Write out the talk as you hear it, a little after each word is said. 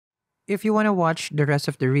if you want to watch the rest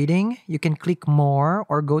of the reading, you can click more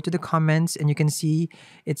or go to the comments and you can see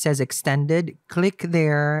it says extended. Click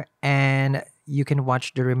there and you can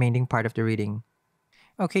watch the remaining part of the reading.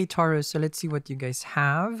 Okay, Taurus, so let's see what you guys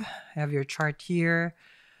have. I have your chart here.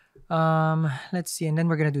 Let's see, and then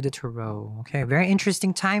we're gonna do the tarot. Okay, very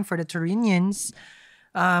interesting time for the Taurinians.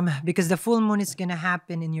 Because the full moon is gonna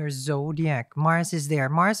happen in your zodiac. Mars is there.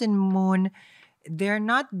 Mars and Moon, they're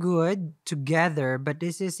not good together, but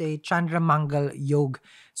this is a Chandra Mangal Yog.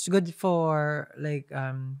 It's good for like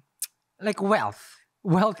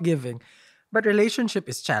wealth giving, but relationship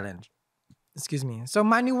is challenged. Excuse me. So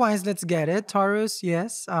money wise, let's get it. Taurus,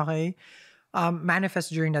 yes, okay.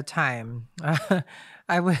 Manifest during that time.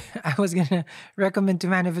 I was gonna recommend to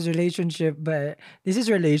manifest relationship, but this is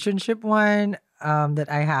relationship one that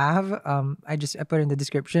I have. I put in the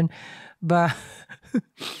description, but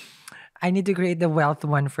I need to create the wealth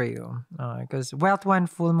one for you because wealth one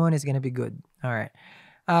full moon is gonna be good. All right.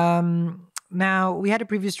 Now we had a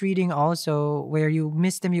previous reading also where you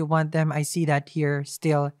miss them, you want them. I see that here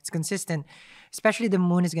still. It's consistent. Especially the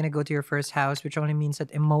moon is going to go to your first house, which only means that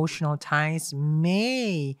emotional ties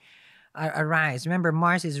may arise. Remember,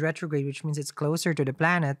 Mars is retrograde, which means it's closer to the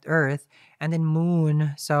planet Earth, and then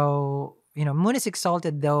moon. So, moon is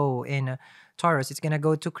exalted though in Taurus. It's going to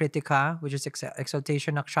go to Kritika, which is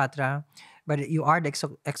exaltation nakshatra, but you are the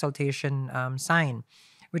exaltation sign,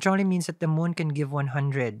 which only means that the moon can give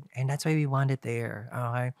 100. And that's why we want it there.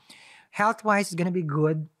 Okay. Health-wise, it's going to be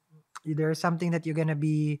good. There's something that you're going to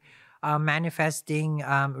be manifesting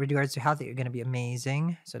with regards to health. You're going to be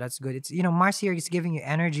amazing. So that's good. It's, Mars here is giving you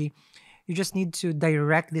energy. You just need to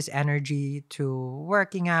direct this energy to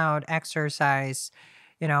working out, exercise.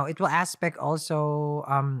 It will aspect also,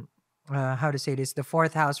 how to say this, the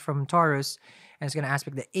fourth house from Taurus, and it's going to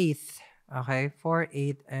aspect the eighth. Okay, 4,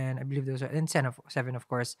 8, and I believe those are, and 7, of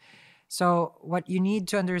course. So what you need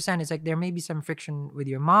to understand is like there may be some friction with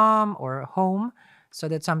your mom or home. So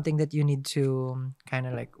that's something that you need to kind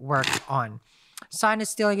of like work on. Sun is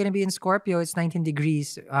still going to be in Scorpio. It's 19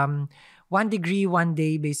 degrees. 1 degree, 1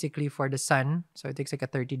 day basically for the sun. So it takes like a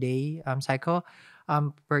 30-day cycle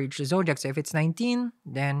per each zodiac. So if it's 19,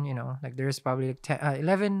 then, like there's probably like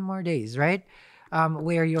 11 more days, right?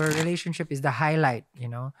 Where your relationship is the highlight,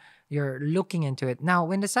 you're looking into it. Now,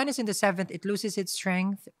 when the sun is in the 7th, it loses its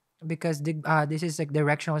strength because this is like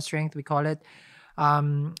directional strength, we call it.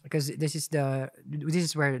 Because this is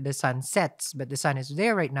where the sun sets, but the sun is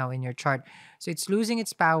there right now in your chart, so it's losing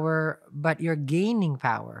its power, but you're gaining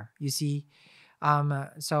power. You see,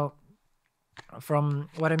 so from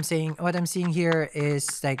what I'm seeing here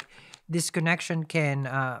is like this connection can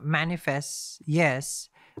manifest, yes,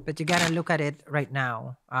 but you gotta look at it right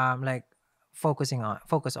now. Like focus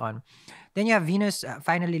on. Then you have Venus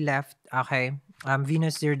finally left. Okay.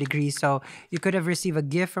 Venus 0 degrees. So you could have received a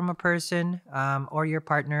gift from a person or your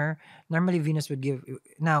partner. Normally Venus would give.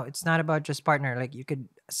 Now it's not about just partner. Like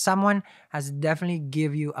someone has definitely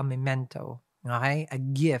give you a memento. Okay, a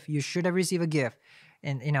gift. You should have received a gift,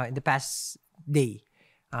 in the past day.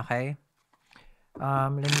 Okay.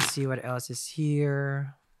 Let me see what else is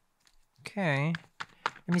here. Okay.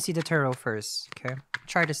 Let me see the tarot first. Okay.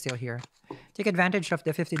 Chart is still here. Take advantage of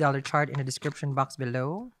the $50 chart in the description box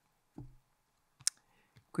below.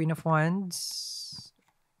 Queen of Wands.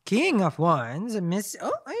 King of Wands.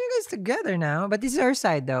 Oh, are you guys together now? But this is our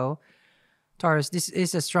side though. Taurus, this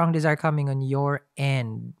is a strong desire coming on your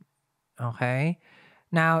end. Okay.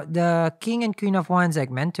 Now, the King and Queen of Wands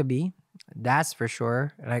like meant to be. That's for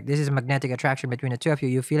sure. Like this is a magnetic attraction between the two of you.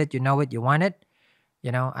 You feel it, you know it, you want it.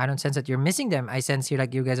 I don't sense that you're missing them. I sense here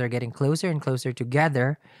like you guys are getting closer and closer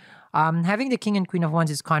together. Having the King and Queen of Wands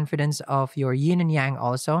is confidence of your yin and yang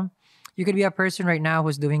also. You could be a person right now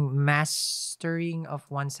who's doing mastering of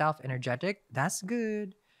oneself, energetic. That's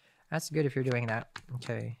good. That's good if you're doing that.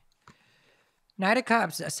 Okay. Knight of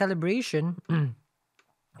Cups, a celebration.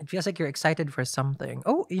 It feels like you're excited for something.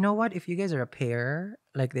 Oh, you know what? If you guys are a pair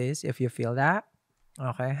like this, if you feel that,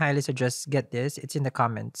 okay, highly suggest get this. It's in the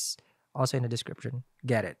comments. Also in the description.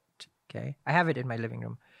 Get it. Okay. I have it in my living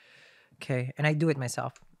room. Okay. And I do it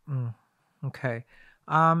myself. Okay.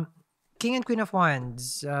 King and Queen of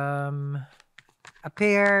Wands. A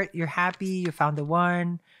pair, you're happy, you found the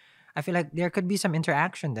one. I feel like there could be some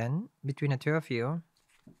interaction then between the two of you.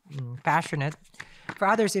 Passionate. For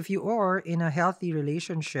others, if you are in a healthy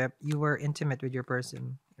relationship, you were intimate with your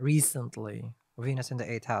person recently. Venus in the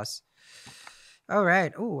 8th house. All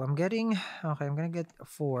right. Oh, I'm going to get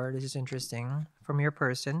 4. This is interesting. From your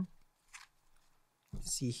person.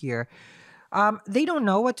 Let's see here. They don't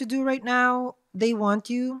know what to do right now. They want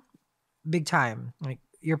you big time. Like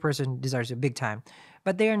your person desires you big time,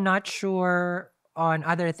 but they're not sure on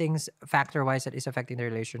other things factor wise that is affecting the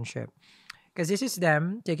relationship. Because this is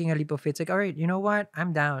them taking a leap of faith. It's like, all right, you know what?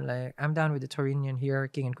 I'm down. Like, I'm down with the Taurinian here,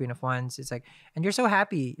 King and Queen of Wands. It's like, and you're so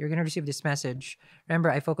happy. You're going to receive this message.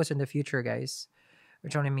 Remember, I focus on the future, guys,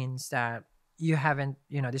 which only means that you haven't,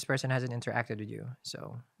 this person hasn't interacted with you.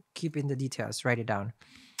 So keep in the details, write it down.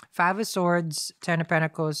 Five of Swords, Ten of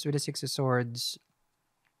Pentacles with the Six of Swords.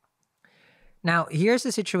 Now, here's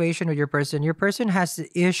the situation with your person. Your person has the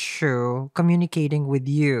issue communicating with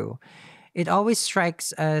you. It always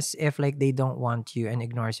strikes us if like they don't want you and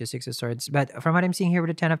ignores you, Six of Swords. But from what I'm seeing here with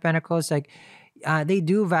the Ten of Pentacles, like they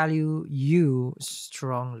do value you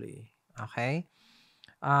strongly. Okay.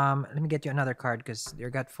 Let me get you another card because you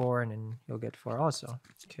got 4 and then you'll get 4 also.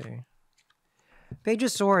 Okay. Page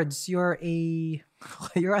of Swords, you're a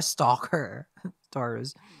stalker,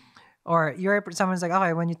 Taurus. Or someone's like,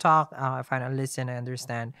 okay, when you talk, I find I listen, I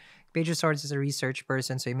understand. Page of Swords is a research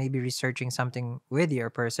person, so you may be researching something with your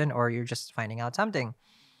person, or you're just finding out something.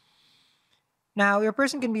 Now, your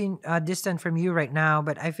person can be distant from you right now,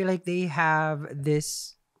 but I feel like they have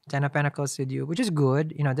this Ten of Pentacles with you, which is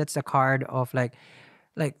good. That's a card of like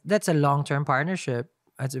that's a long-term partnership.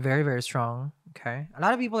 That's very, very strong. Okay. A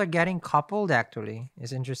lot of people are getting coupled, actually.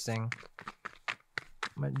 It's interesting.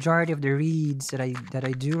 Majority of the reads that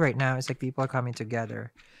I do right now is like people are coming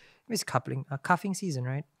together. It's cuffing season,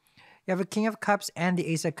 right? You have a King of Cups and the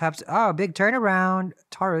Ace of Cups. Oh, big turnaround,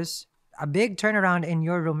 Taurus. A big turnaround in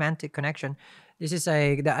your romantic connection. This is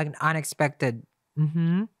an unexpected.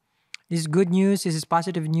 This is good news. This is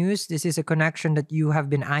positive news. This is a connection that you have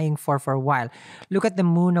been eyeing for a while. Look at the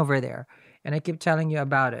moon over there. And I keep telling you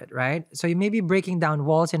about it, right? So you may be breaking down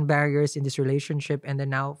walls and barriers in this relationship, and then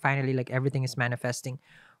now finally like everything is manifesting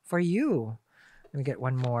for you. Let me get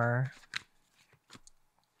one more.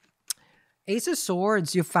 Ace of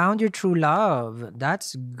Swords, you found your true love.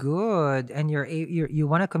 That's good. And you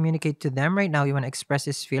want to communicate to them right now. You want to express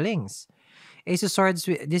his feelings. Ace of Swords,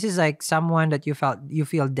 this is like someone that you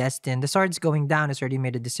feel destined. The sword's going down has already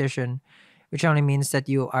made a decision, which only means that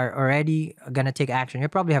you are already going to take action. You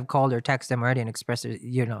probably have called or texted them already and expressed,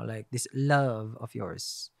 like this love of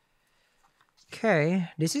yours. Okay,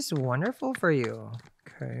 this is wonderful for you.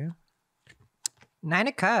 Okay. Nine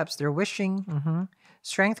of Cups, they're wishing.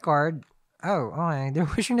 Strength card. Oh, they're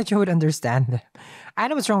wishing that you would understand them. I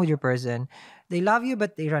know what's wrong with your person. They love you,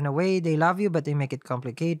 but they run away. They love you, but they make it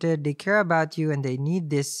complicated. They care about you, and they need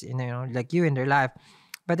this, like you in their life.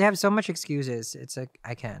 But they have so much excuses. It's like,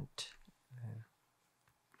 I can't.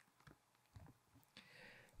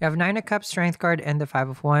 You have Nine of Cups, Strength card, and the Five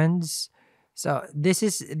of Wands. So this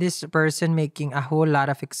is this person making a whole lot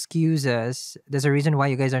of excuses. There's a reason why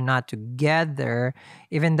you guys are not together,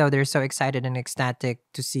 even though they're so excited and ecstatic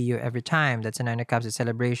to see you every time. That's a Nine of Cups, a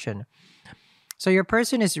celebration. So your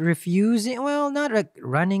person is refusing. Well, not like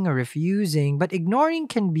running or refusing, but ignoring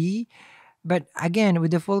can be. But again,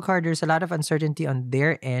 with the full card, there's a lot of uncertainty on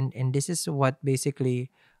their end, and this is what basically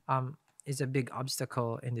is a big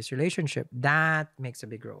obstacle in this relationship. That makes a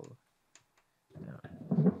big role.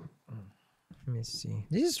 Let me see.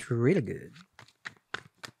 This is really good.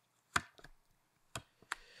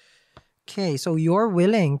 Okay, so you're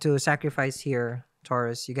willing to sacrifice here,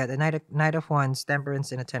 Taurus. You got a Knight of Wands,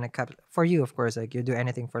 Temperance, and a Ten of Cups. For you, of course, like you do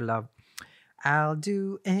anything for love. I'll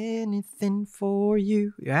do anything for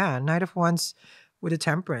you. Yeah, Knight of Wands with a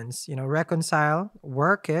Temperance. Reconcile,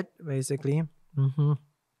 work it, basically.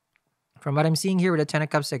 From what I'm seeing here with the Ten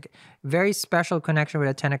of Cups, like very special connection with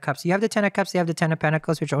the Ten of Cups. You have the Ten of Cups, you have the Ten of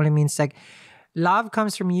Pentacles, which only means like love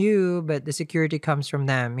comes from you, but the security comes from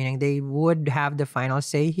them. Meaning they would have the final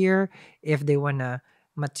say here if they want to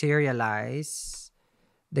materialize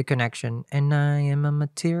the connection. And I am a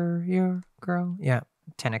material girl. Yeah,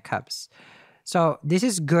 Ten of Cups. So this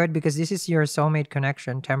is good because this is your soulmate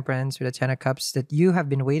connection, Temperance with the Ten of Cups that you have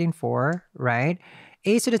been waiting for, right?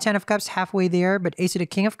 Ace of the Ten of Cups, halfway there, but Ace of the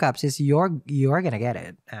King of Cups is you're gonna get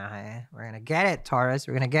it. We're gonna get it, Taurus.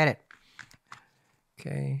 We're gonna get it.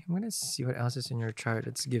 Okay, I'm gonna see what else is in your chart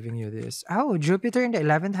that's giving you this. Oh, Jupiter in the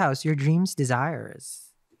 11th house, your dreams,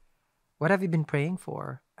 desires. What have you been praying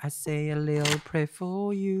for? I say a little pray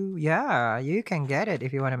for you. Yeah, you can get it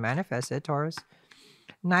if you want to manifest it, Taurus.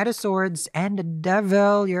 Knight of Swords and the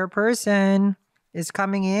Devil, your person is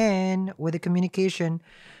coming in with the communication.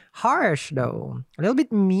 Harsh though, a little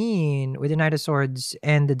bit mean with the Knight of Swords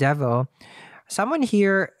and the Devil. Someone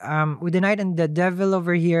here with the Knight and the Devil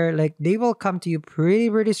over here, like they will come to you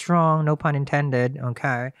pretty strong, no pun intended,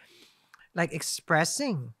 okay? Like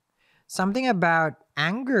expressing something about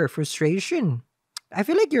anger, frustration. I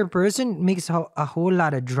feel like your person makes a whole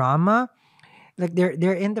lot of drama. Like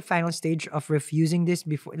they're in the final stage of refusing this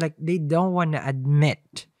before, like they don't want to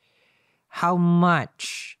admit how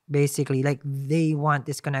much basically like they want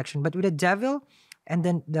this connection. But with the devil and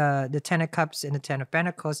then the 10 of cups and the 10 of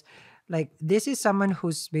pentacles, like this is someone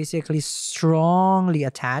who's basically strongly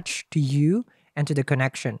attached to you and to the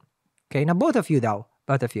connection. Okay, now both of you though,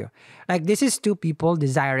 both of you, like this is two people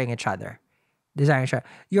desiring each other, desiring each other.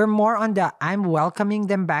 You're more on the I'm welcoming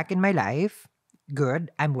them back in my life.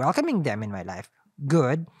 Good. I'm welcoming them in my life.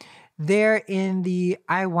 Good. They're in the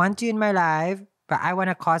I want you in my life, but I want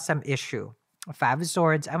to cause some issue. 5 of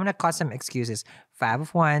swords, I want to cause some excuses. 5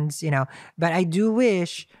 of wands, but I do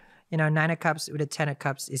wish, 9 of cups with a 10 of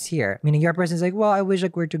cups is here. Meaning your person's like, well, I wish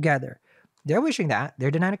like we're together. They're wishing that.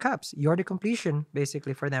 They're the 9 of cups. You're the completion,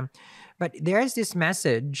 basically, for them. But there's this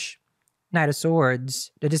message, Knight of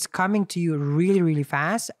Swords, that is coming to you really, really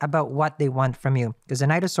fast about what they want from you. Because the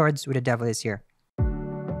Knight of Swords with the devil is here.